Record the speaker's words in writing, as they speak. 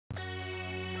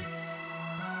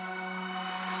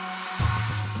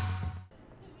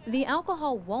The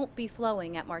alcohol won't be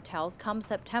flowing at Martell's come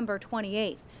September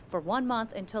 28th. For 1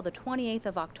 month until the 28th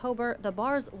of October, the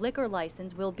bar's liquor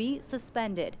license will be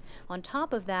suspended. On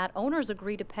top of that, owners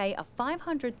agree to pay a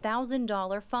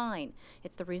 $500,000 fine.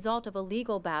 It's the result of a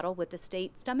legal battle with the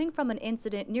state stemming from an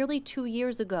incident nearly 2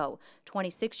 years ago.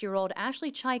 26-year-old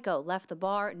Ashley Chico left the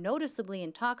bar noticeably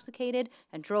intoxicated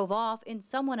and drove off in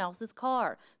someone else's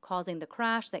car, causing the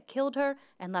crash that killed her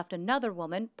and left another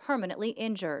woman permanently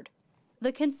injured.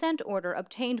 The consent order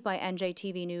obtained by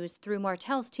NJTV News through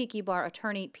Martell's Tiki Bar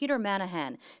attorney Peter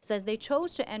Manahan says they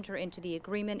chose to enter into the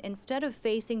agreement instead of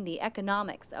facing the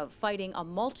economics of fighting a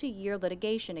multi-year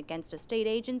litigation against a state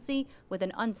agency with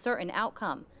an uncertain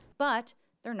outcome. But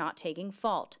they're not taking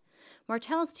fault.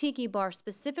 Martell's Tiki Bar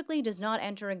specifically does not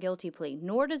enter a guilty plea,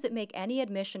 nor does it make any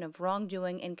admission of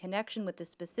wrongdoing in connection with the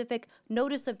specific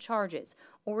notice of charges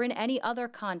or in any other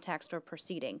context or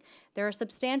proceeding. There are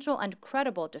substantial and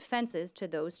credible defenses to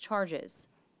those charges.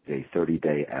 A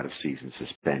 30-day out-of-season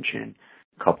suspension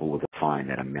coupled with a fine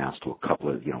that amounts to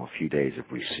a few days of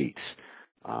receipts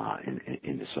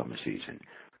in the summer season.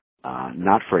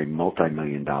 Not for a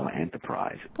multi-million-dollar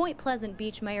enterprise. Point Pleasant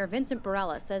Beach Mayor Vincent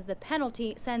Barella says the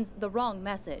penalty sends the wrong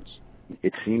message.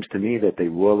 It seems to me that they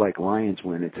roar like lions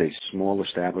when it's a small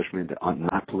establishment,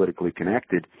 not politically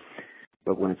connected,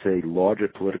 but when it's a larger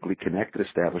politically connected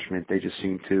establishment, they just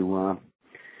seem to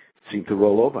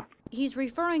roll over. He's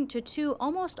referring to two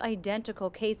almost identical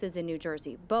cases in New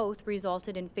Jersey. Both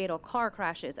resulted in fatal car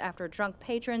crashes after drunk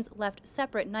patrons left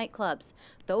separate nightclubs.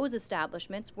 Those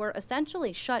establishments were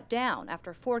essentially shut down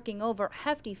after forking over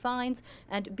hefty fines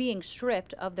and being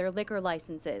stripped of their liquor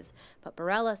licenses. But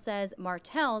Barella says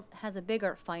Martell's has a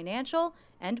bigger financial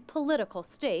and political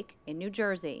stake in New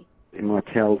Jersey.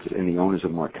 Martell's and the owners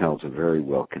of Martell's are very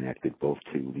well connected, both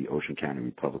to the Ocean County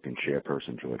Republican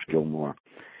chairperson, George Gilmore,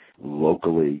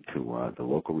 locally to the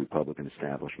local Republican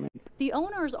establishment. The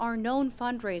owners are known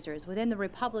fundraisers within the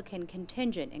Republican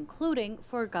contingent, including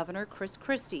for Governor Chris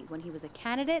Christie when he was a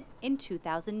candidate in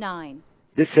 2009.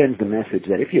 This sends the message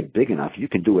that if you're big enough, you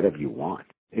can do whatever you want.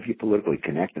 If you're politically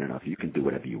connected enough, you can do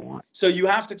whatever you want. So you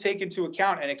have to take into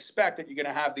account and expect that you're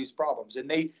going to have these problems. And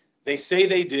they say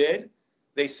they did.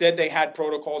 They said they had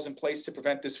protocols in place to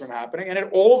prevent this from happening, and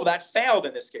all of that failed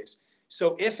in this case.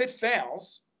 So if it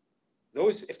fails,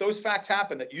 if those facts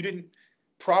happen, that you didn't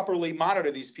properly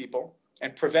monitor these people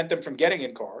and prevent them from getting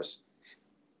in cars,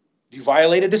 you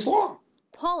violated this law.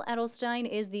 Paul Edelstein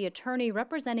is the attorney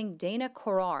representing Dana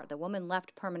Korar, the woman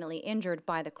left permanently injured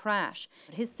by the crash.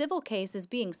 His civil case is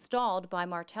being stalled by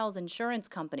Martell's insurance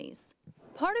companies.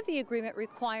 Part of the agreement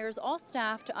requires all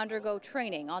staff to undergo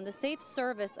training on the safe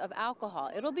service of alcohol.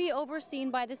 It'll be overseen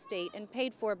by the state and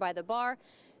paid for by the bar,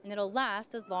 and it'll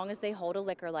last as long as they hold a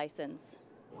liquor license.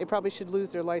 They probably should lose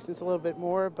their license a little bit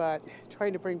more, but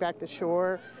trying to bring back the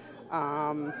shore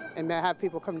and have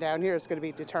people come down here is going to be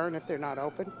a deterrent if they're not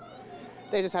open.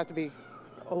 They just have to be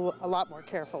a lot more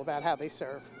careful about how they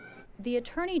serve. The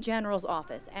Attorney General's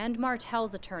office and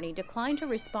Martell's attorney declined to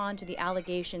respond to the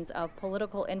allegations of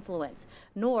political influence,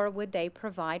 nor would they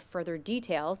provide further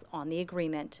details on the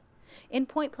agreement. In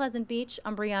Point Pleasant Beach,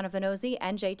 I'm Brianna Venozzi,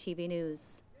 NJTV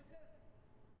News.